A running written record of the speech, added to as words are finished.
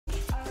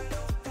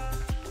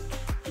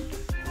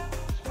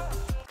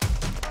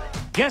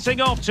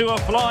Getting off to a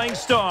flying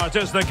start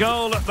is the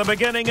goal at the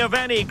beginning of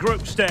any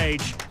group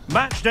stage.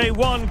 Match day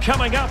 1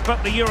 coming up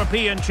at the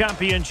European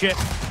Championship.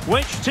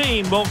 Which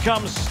team will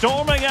come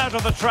storming out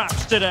of the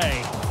traps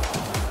today?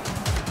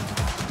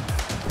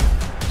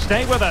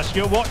 Stay with us,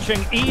 you're watching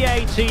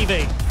EA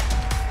TV.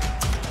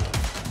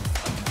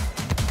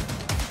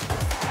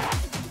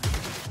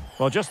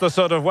 Well, just the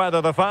sort of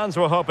weather the fans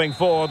were hoping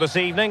for this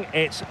evening.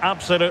 It's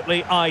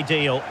absolutely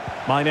ideal.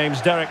 My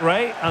name's Derek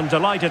Ray, and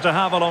delighted to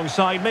have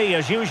alongside me,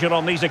 as usual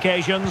on these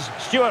occasions,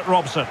 Stuart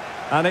Robson.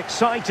 And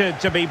excited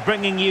to be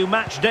bringing you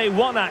match day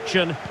 1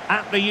 action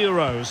at the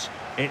Euros.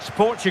 It's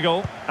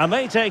Portugal, and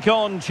they take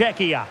on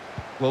Czechia.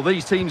 Well,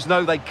 these teams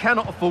know they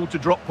cannot afford to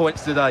drop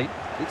points today.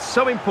 It's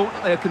so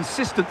important they are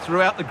consistent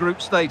throughout the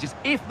group stages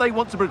if they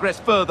want to progress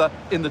further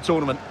in the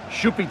tournament.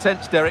 Should be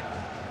tense, Derek.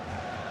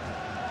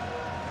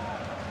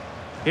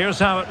 Here's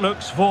how it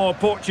looks for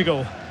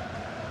Portugal.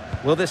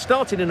 Well, they're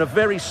starting in a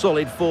very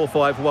solid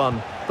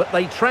 4-5-1, but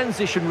they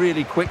transition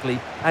really quickly,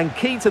 and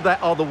key to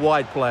that are the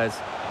wide players.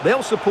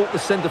 They'll support the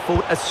centre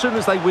forward as soon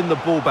as they win the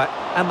ball back,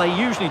 and they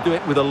usually do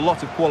it with a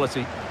lot of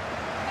quality.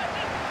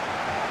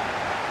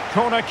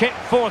 Corner kick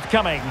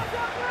forthcoming.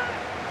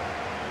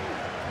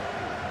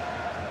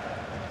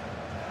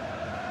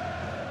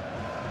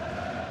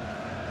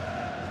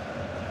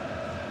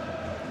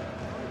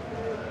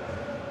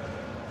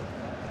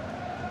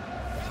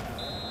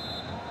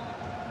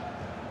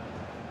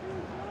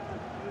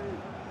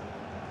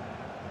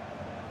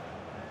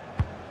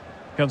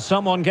 Can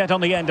someone get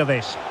on the end of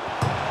this?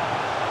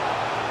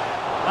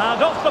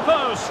 And off the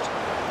post.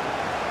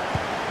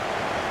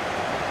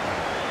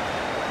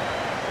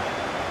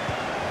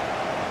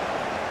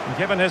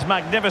 Given his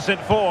magnificent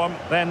form,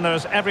 then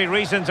there's every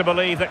reason to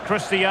believe that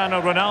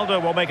Cristiano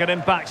Ronaldo will make an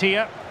impact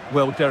here.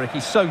 Well, Derek,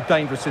 he's so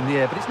dangerous in the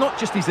air, but it's not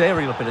just his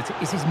aerial ability,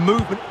 it's his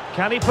movement.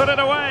 Can he put it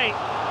away?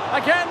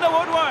 Again, the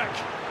woodwork.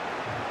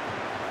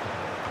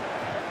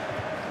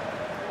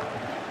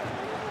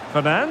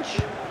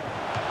 Fernandes.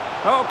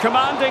 Oh,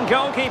 commanding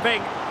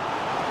goalkeeping.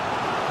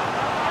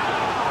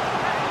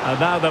 And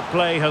now that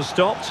play has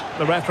stopped,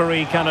 the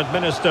referee can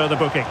administer the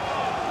booking.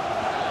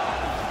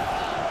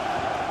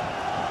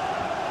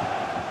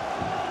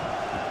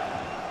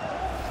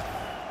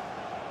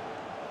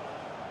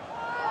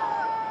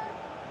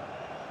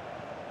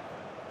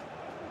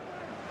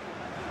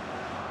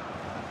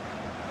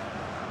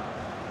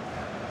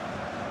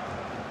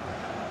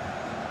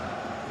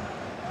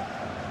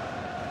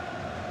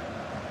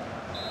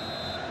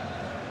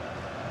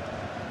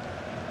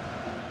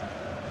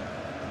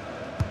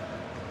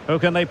 Who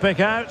can they pick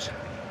out?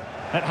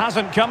 It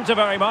hasn't come to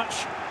very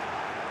much.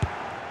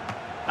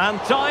 And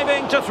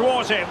diving to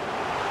thwart him.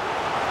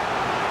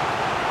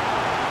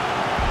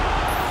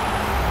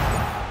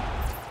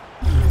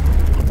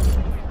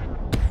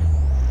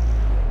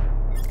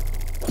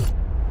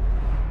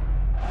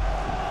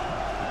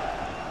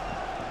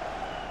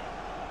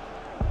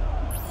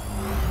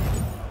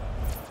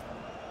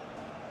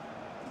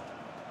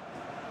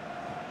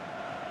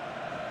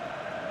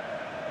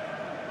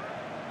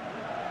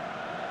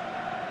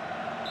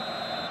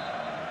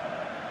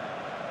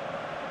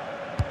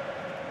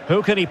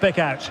 Who can he pick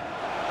out?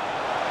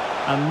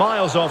 And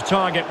miles off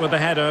target with the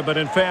header, but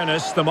in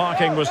fairness, the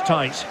marking was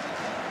tight.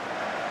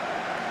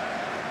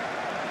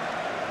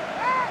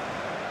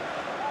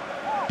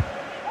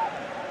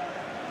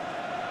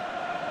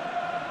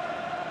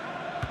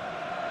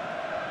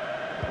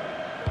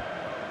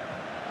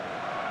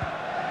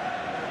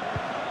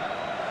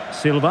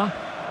 Silva.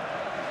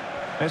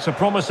 It's a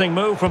promising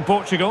move from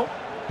Portugal.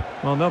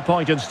 Well, no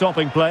point in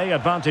stopping play,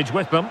 advantage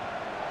with them.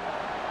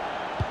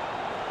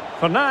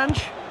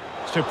 Fernandes.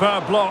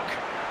 Superb block.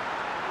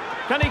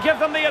 Can he give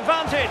them the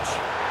advantage?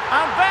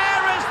 And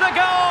there is the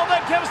goal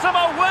that gives them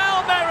a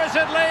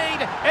well-merited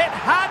lead. It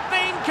had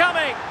been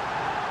coming.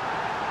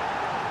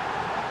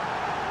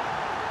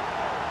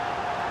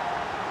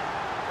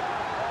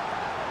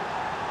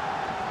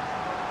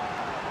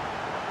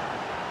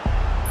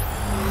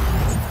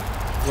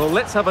 Well,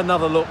 let's have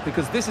another look,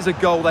 because this is a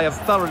goal they have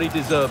thoroughly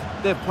deserved.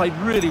 They've played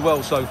really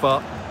well so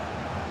far.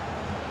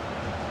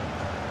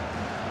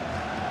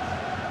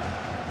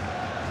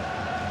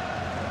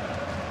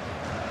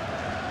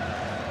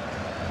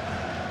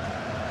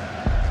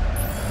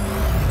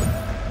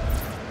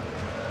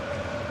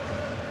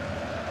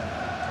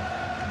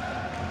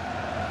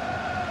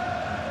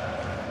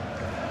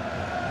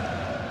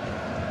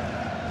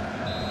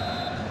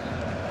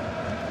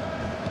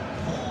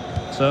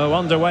 So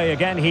underway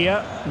again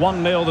here,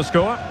 1-0 the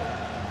score.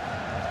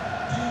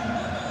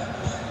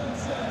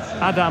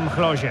 Adam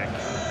Hrojek.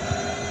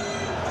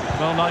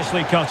 Well,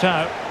 nicely cut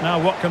out. Now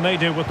what can they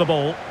do with the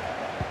ball?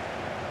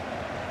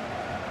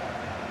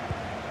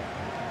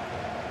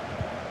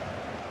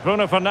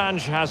 Bruno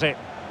Fernandes has it.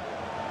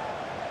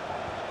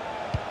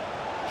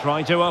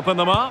 Trying to open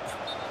them up.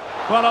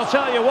 Well, I'll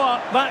tell you what,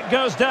 that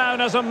goes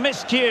down as a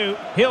miscue.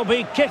 He'll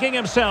be kicking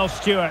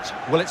himself, Stuart.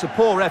 Well, it's a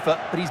poor effort,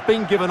 but he's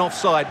been given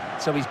offside,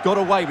 so he's got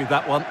away with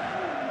that one.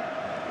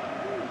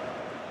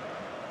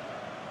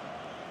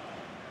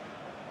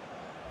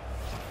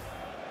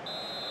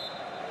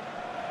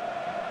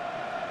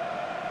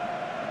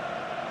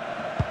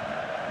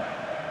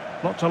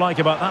 What to like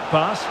about that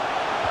pass?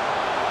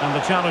 And the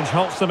challenge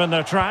halts them in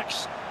their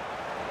tracks.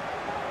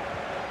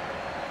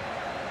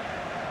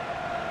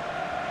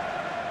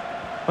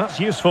 That's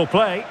useful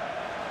play.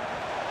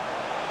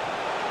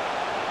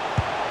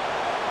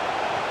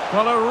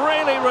 Well, a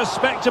really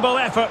respectable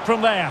effort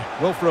from there.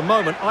 Well, for a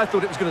moment, I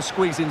thought it was going to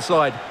squeeze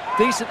inside.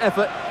 Decent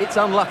effort, it's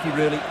unlucky,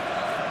 really.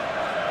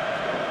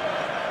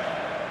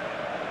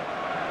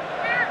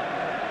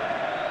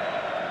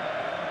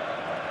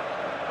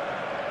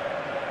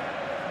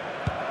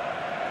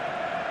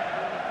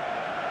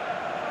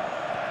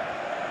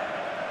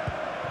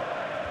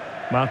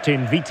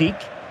 Martin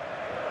Vitic.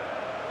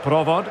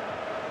 Provod.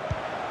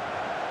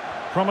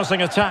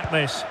 Promising attack,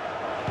 this.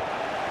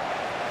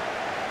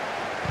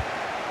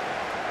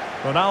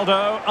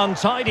 Ronaldo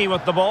untidy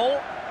with the ball.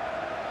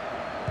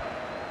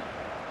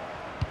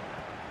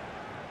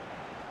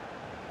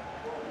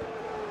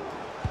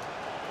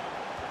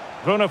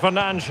 Bruno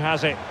Fernandes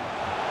has it.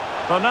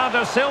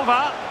 Bernardo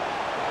Silva.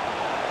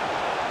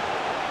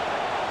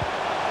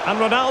 And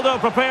Ronaldo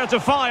prepared to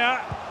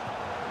fire.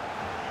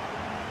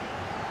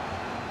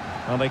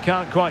 Well, they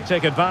can't quite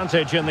take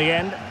advantage in the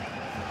end.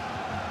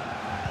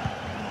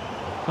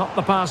 Not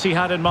the pass he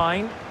had in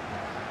mind.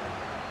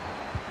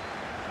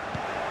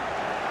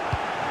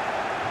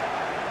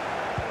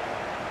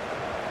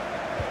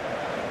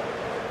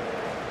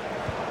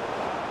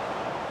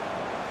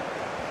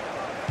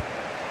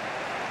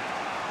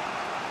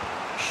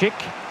 Schick.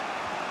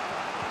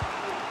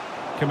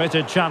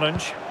 Committed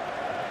challenge.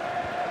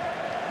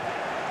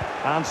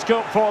 And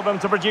scope for them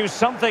to produce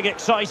something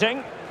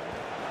exciting.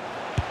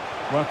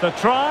 Worth the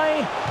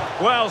try.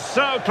 Well,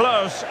 so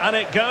close, and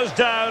it goes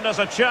down as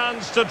a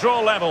chance to draw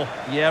level.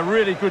 Yeah,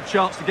 really good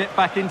chance to get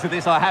back into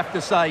this, I have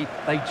to say.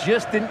 They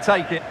just didn't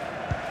take it.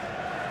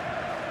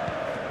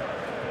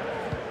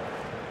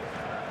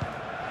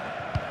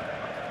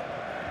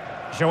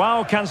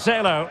 João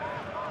Cancelo.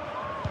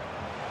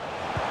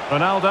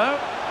 Ronaldo.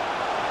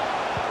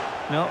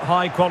 No,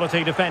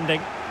 high-quality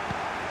defending.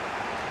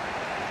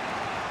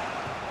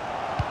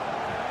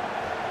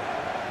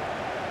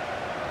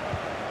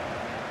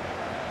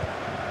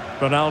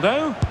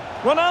 Ronaldo.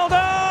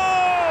 Ronaldo!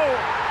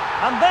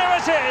 And there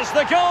it is,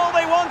 the goal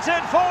they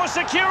wanted for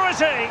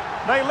security.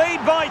 They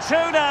lead by 2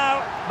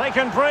 now. They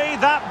can breathe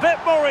that bit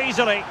more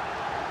easily.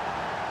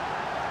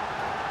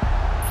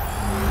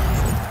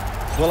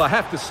 Well, I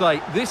have to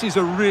say, this is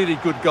a really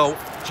good goal.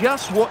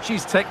 Just watch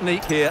his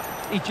technique here.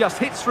 He just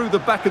hits through the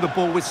back of the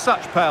ball with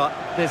such power.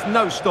 There's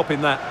no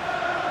stopping that.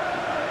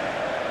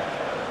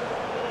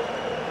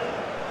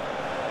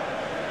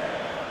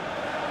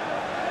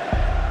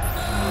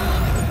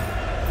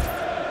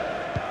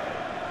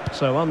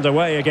 So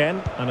underway again,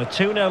 and a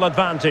 2-0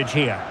 advantage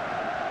here.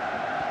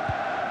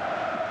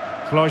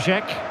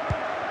 Flojek.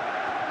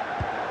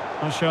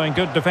 Showing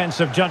good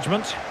defensive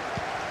judgment.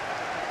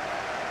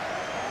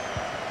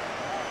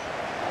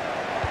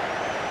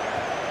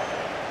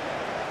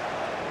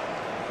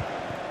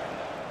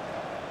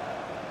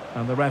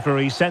 And the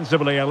referee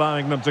sensibly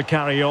allowing them to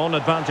carry on,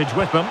 advantage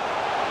with them.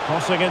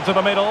 Crossing into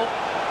the middle.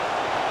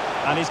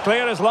 And he's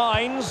clear as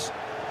lines.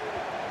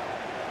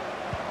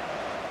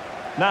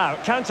 Now,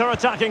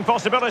 counter-attacking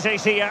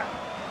possibilities here.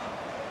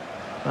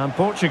 And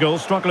Portugal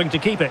struggling to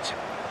keep it.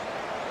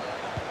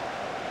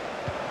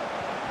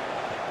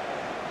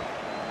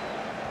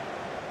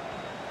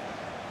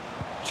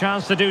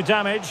 Chance to do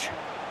damage.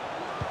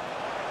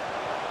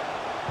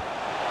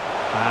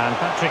 And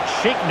Patrick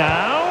Schick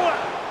now.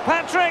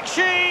 Patrick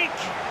Schick!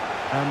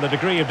 And the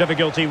degree of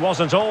difficulty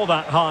wasn't all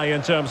that high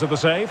in terms of the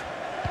save.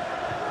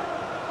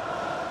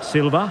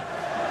 Silva.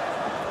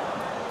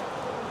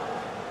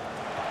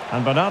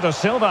 And Bernardo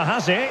Silva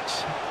has it.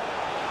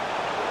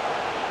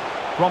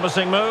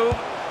 Promising move.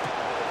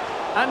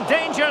 And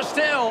danger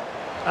still.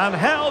 And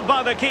held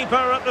by the keeper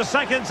at the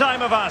second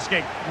time of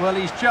asking. Well,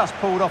 he's just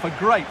pulled off a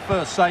great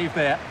first save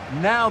there.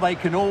 Now they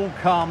can all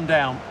calm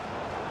down.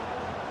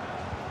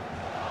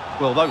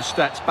 Well, those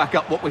stats back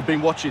up what we've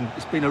been watching.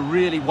 It's been a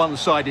really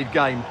one-sided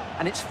game.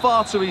 And it's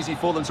far too easy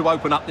for them to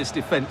open up this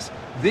defence.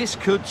 This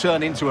could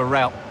turn into a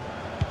rout.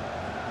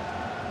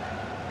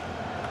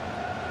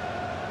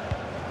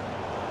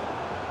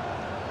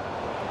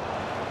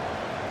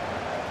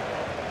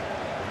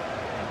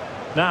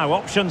 Now,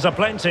 options are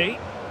plenty.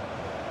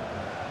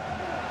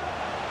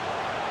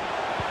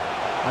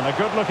 And a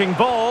good-looking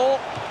ball.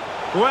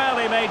 Well,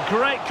 he made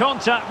great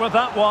contact with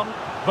that one,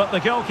 but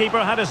the goalkeeper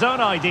had his own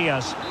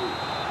ideas.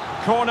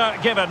 Corner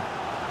given.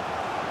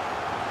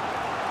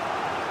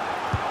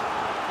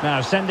 Now,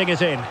 sending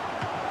it in.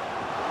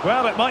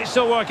 Well, it might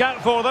still work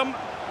out for them.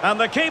 And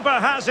the keeper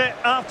has it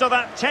after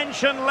that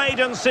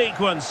tension-laden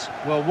sequence.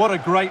 Well, what a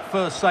great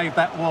first save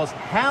that was.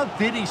 How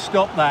did he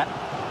stop that?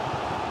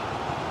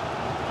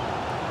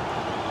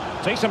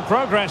 Decent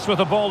progress with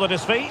the ball at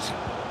his feet.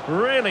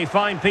 Really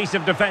fine piece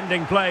of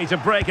defending play to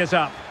break it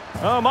up.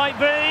 Oh, might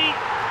be.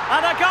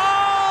 And a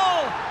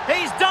goal!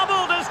 He's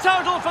doubled his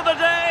total for the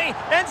day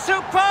in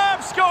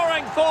superb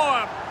scoring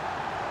form.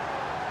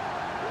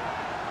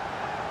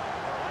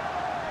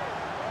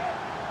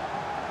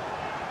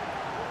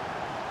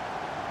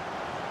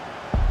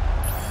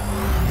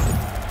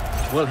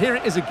 Well, here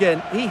it is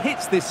again. He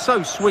hits this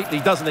so sweetly,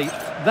 doesn't he?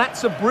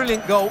 That's a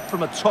brilliant goal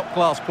from a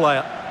top-class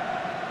player.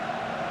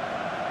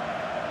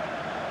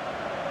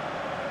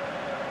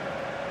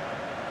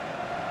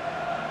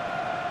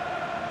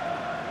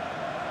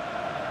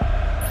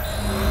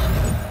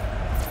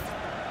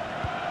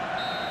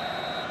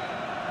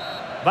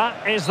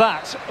 That is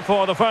that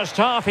for the first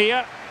half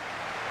here.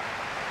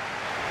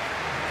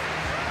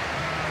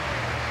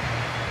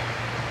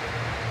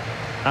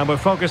 And we're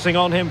focusing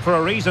on him for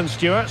a reason,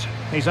 Stuart.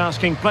 He's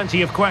asking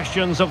plenty of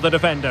questions of the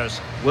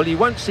defenders. Well, you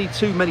won't see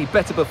too many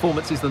better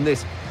performances than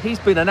this. He's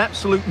been an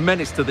absolute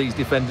menace to these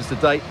defenders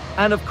today.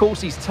 And, of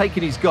course, he's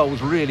taken his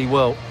goals really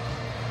well.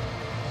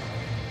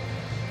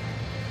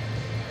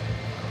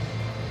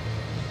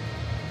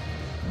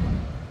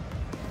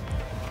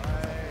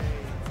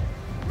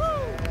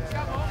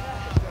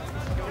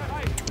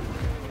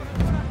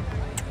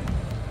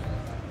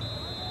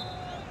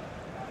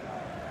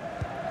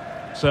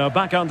 So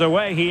back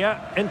underway here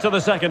into the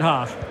second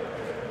half.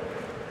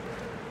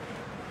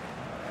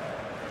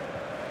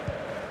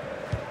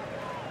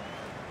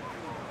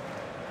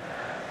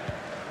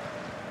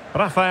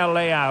 Rafael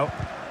Leao.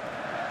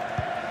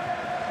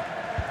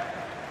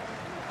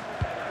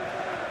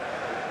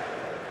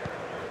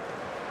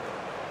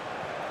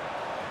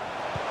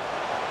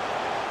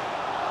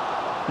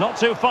 Not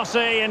too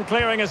fussy in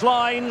clearing his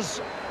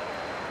lines.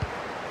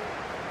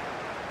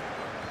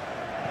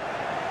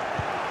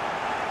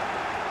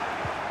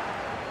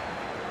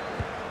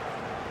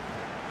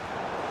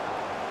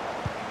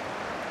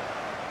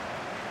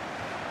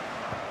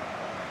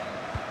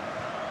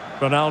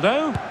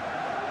 Ronaldo.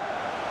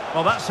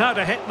 Well, that's how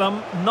to hit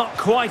them. Not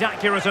quite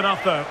accurate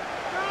enough, though.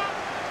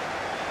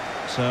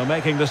 So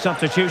making the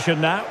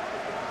substitution now.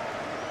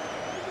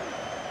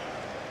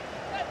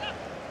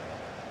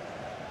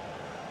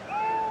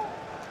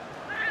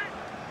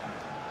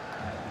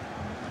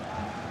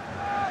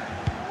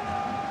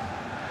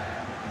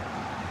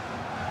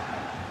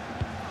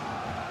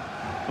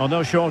 Well,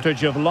 no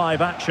shortage of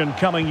live action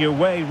coming your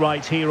way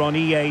right here on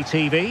EA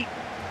TV.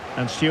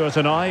 And Stuart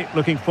and I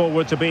looking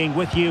forward to being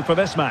with you for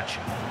this match.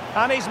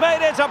 And he's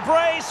made it a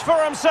brace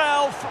for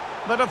himself.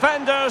 The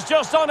defender's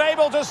just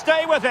unable to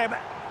stay with him.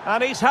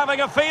 And he's having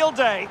a field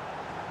day.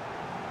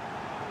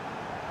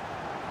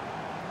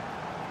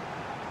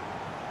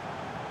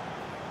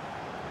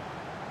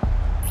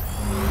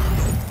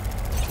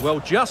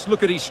 Well, just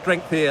look at his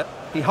strength here.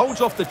 He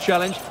holds off the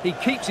challenge, he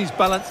keeps his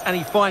balance, and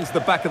he finds the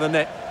back of the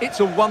net.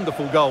 It's a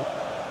wonderful goal.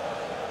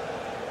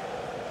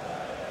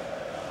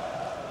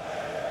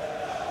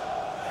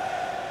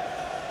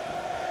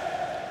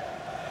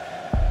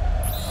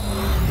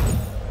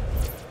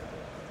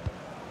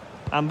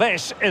 And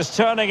this is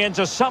turning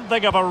into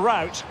something of a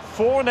rout.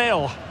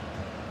 4-0.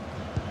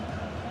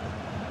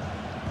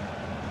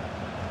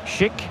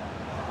 Schick.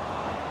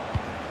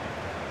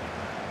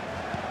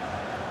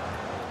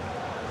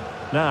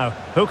 Now,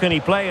 who can he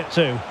play it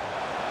to?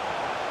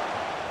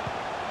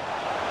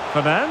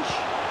 Fernandes.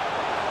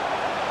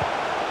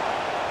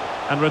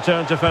 And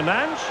return to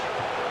Fernandes.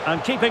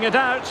 And keeping it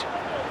out.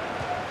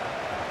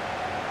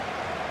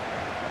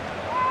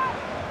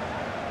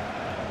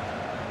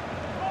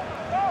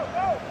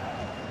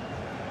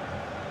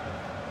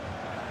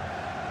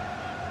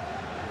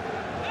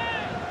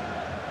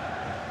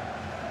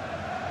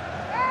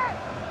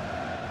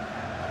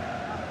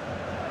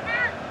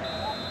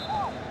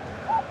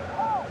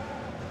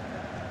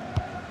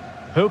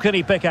 Who can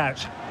he pick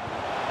out?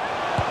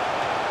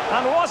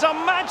 And what a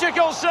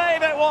magical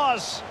save it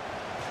was!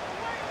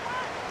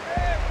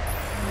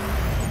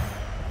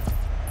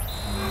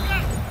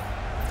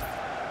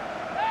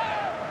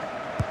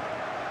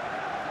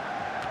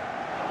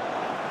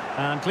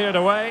 And cleared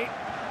away.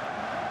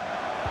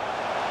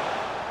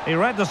 He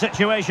read the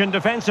situation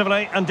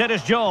defensively and did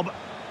his job.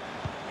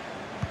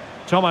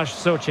 Tomasz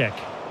Souček.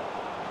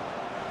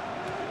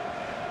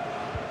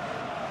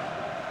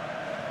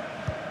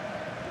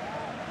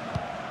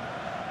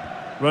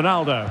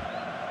 Ronaldo.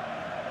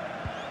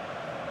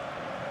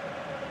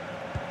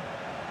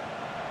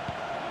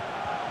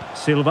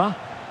 Silva.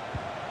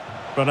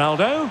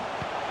 Ronaldo.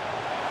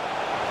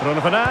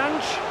 Bruno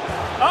Fernandes.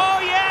 Oh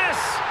yes!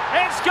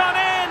 It's gone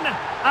in!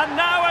 And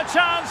now a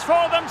chance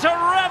for them to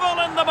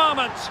revel in the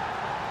moment.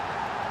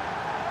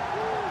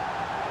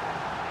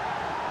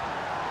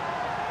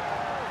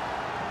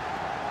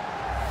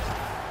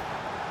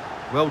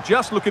 Well,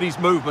 just look at his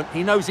movement.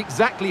 He knows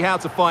exactly how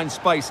to find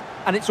space,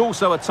 and it's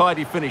also a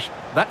tidy finish.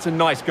 That's a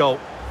nice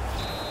goal.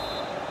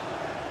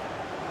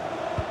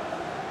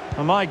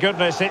 Oh my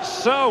goodness, it's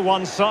so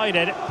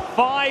one-sided.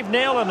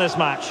 5-0 in this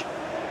match.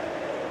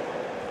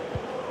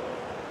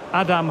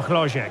 Adam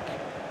Hložek.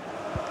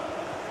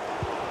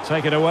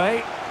 Take it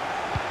away.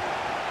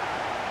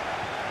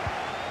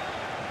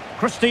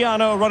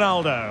 Cristiano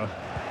Ronaldo.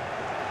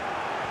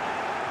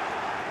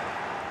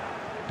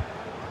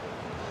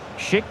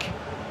 Schick.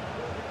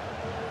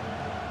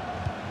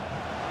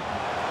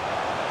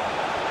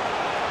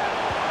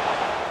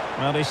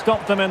 Well, he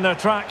stopped them in their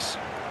tracks.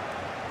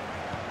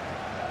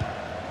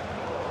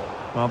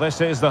 Well,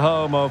 this is the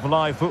home of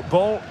live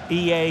football,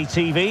 EA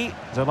TV.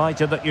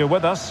 Delighted that you're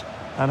with us,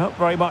 and hope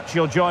very much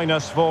you'll join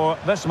us for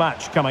this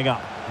match coming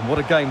up. And what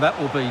a game that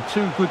will be.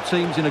 Two good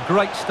teams in a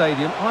great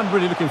stadium. I'm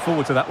really looking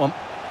forward to that one.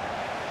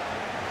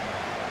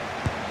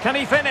 Can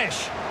he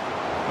finish?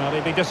 Well,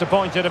 he'd be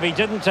disappointed if he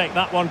didn't take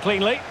that one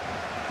cleanly.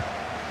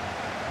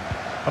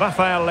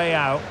 Rafael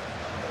Leao.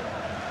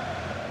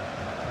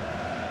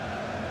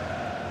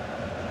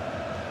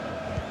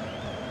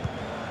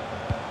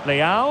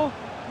 Leao.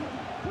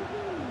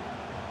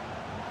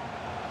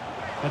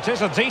 It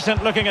is a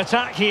decent looking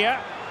attack here,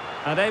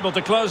 and able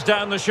to close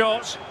down the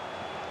shots.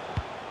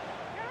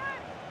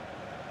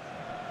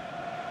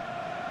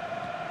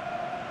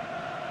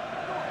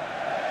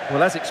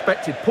 Well, as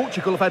expected,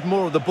 Portugal have had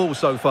more of the ball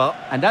so far,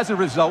 and as a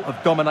result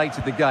have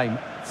dominated the game.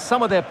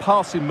 Some of their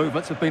passing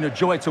movements have been a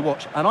joy to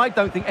watch, and I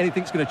don't think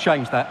anything's going to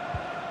change that.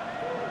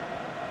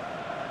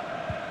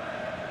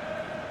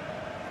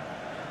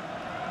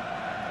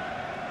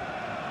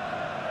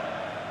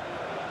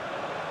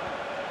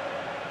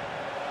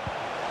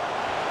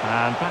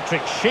 And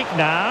Patrick Schick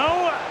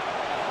now.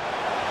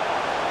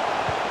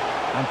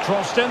 And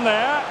crossed in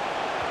there.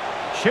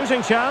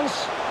 Shooting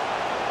chance.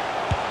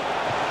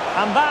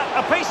 And that,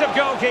 a piece of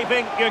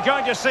goalkeeping you're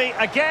going to see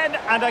again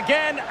and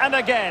again and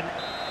again.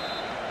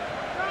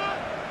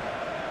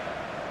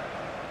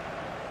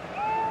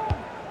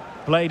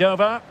 Played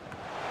over.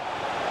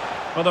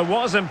 Well, there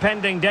was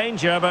impending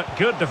danger, but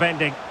good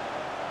defending.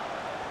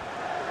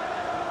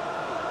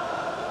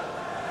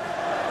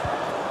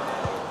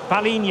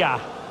 Palinha.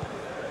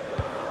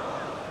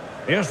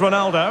 Here's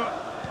Ronaldo.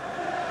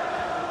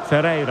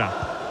 Ferreira.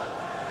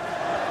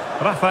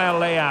 Rafael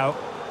Leao.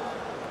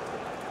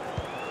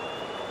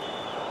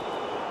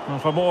 And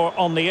for more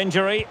on the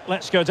injury,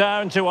 let's go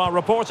down to our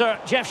reporter,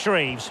 Jeff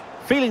Shreves.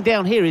 Feeling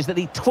down here is that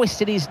he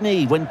twisted his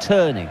knee when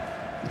turning.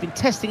 He's been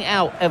testing it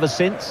out ever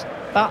since,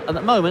 but at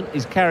the moment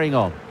he's carrying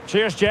on.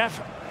 Cheers,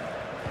 Jeff.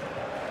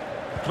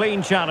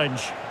 Clean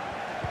challenge.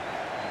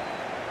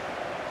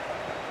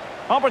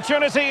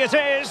 Opportunity it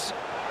is.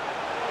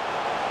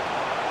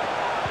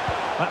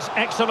 That's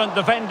excellent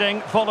defending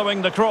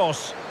following the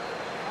cross.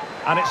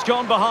 And it's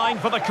gone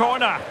behind for the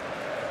corner.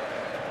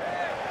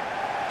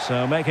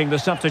 So making the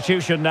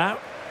substitution now.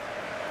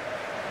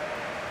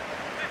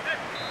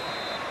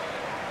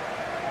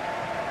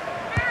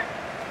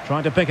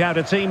 Trying to pick out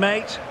a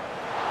teammate.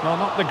 Well,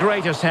 not the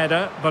greatest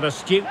header, but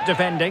astute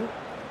defending.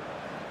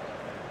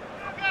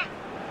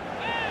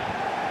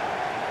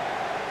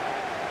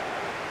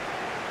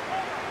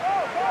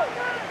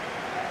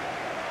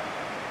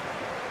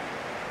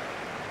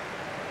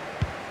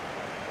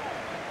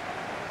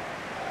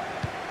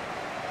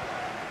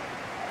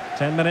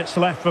 Ten minutes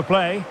left for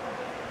play.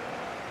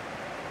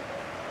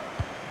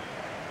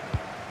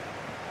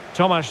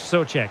 Tomasz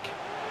Souček.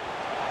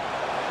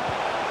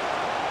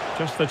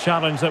 Just the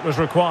challenge that was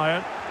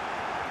required.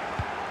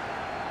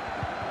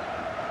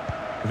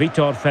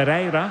 Vitor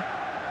Ferreira.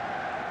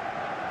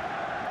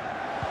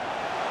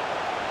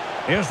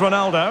 Here's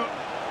Ronaldo.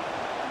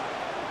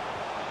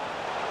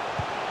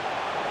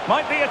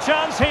 Might be a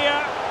chance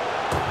here.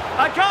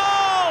 A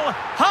goal!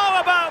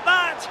 How about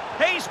that?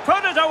 He's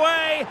put it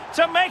away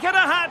to make it a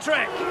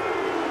hat-trick.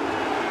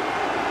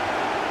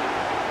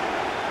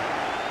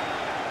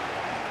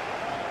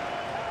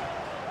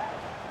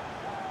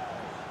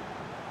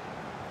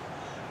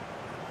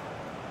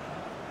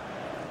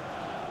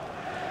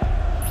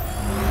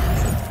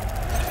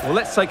 Well,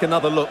 let's take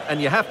another look,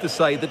 and you have to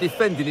say the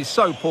defending is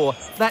so poor.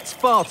 That's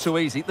far too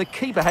easy. The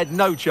keeper had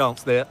no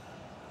chance there.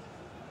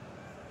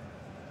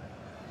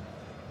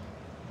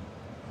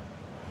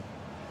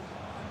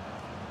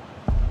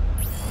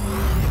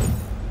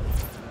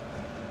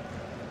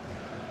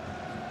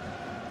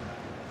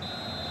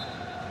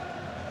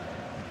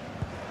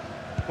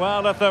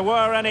 Well, if there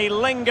were any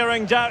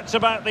lingering doubts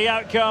about the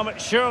outcome,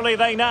 surely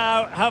they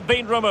now have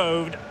been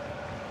removed.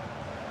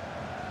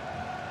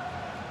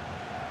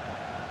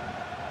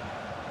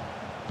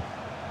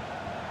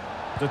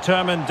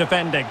 Determined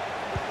defending.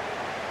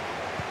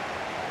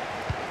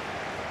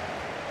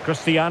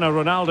 Cristiano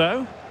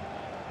Ronaldo.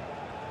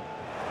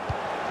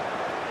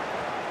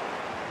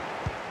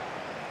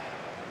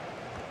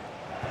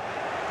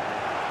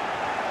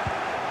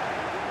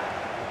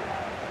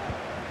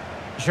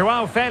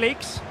 João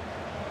Felix.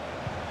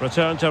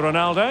 Return to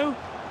Ronaldo.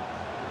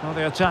 Well,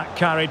 the attack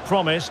carried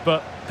promise,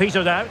 but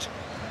petered out.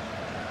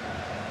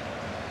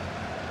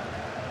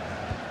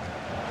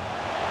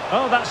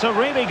 Oh, that's a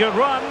really good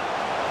run.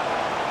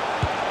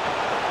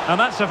 And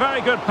that's a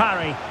very good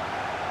parry.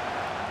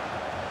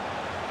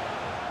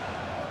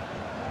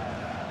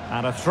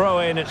 And a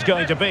throw-in it's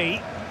going to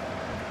be.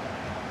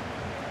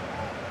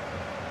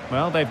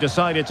 Well, they've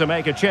decided to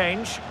make a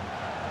change.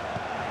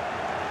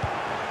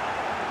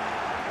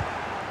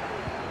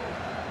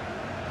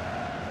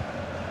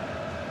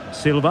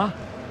 Silva.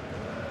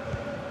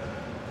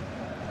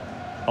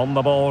 On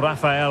the ball,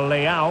 Rafael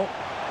Leao.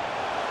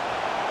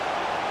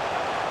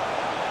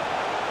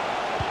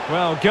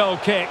 Well, goal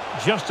kick,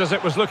 just as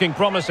it was looking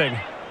promising.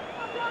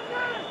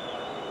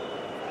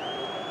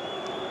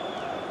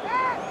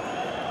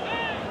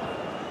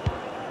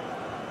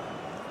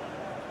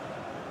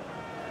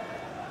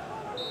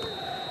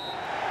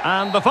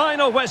 And the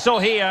final whistle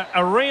here,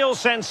 a real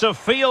sense of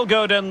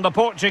feel-good in the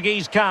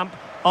Portuguese camp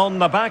on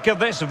the back of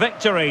this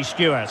victory,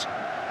 Stuart.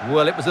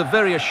 Well, it was a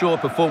very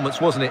assured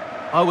performance, wasn't it?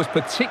 I was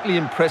particularly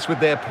impressed with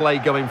their play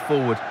going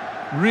forward.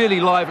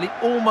 Really lively,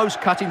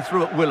 almost cutting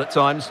through at will at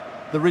times.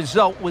 The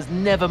result was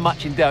never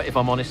much in doubt, if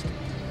I'm honest.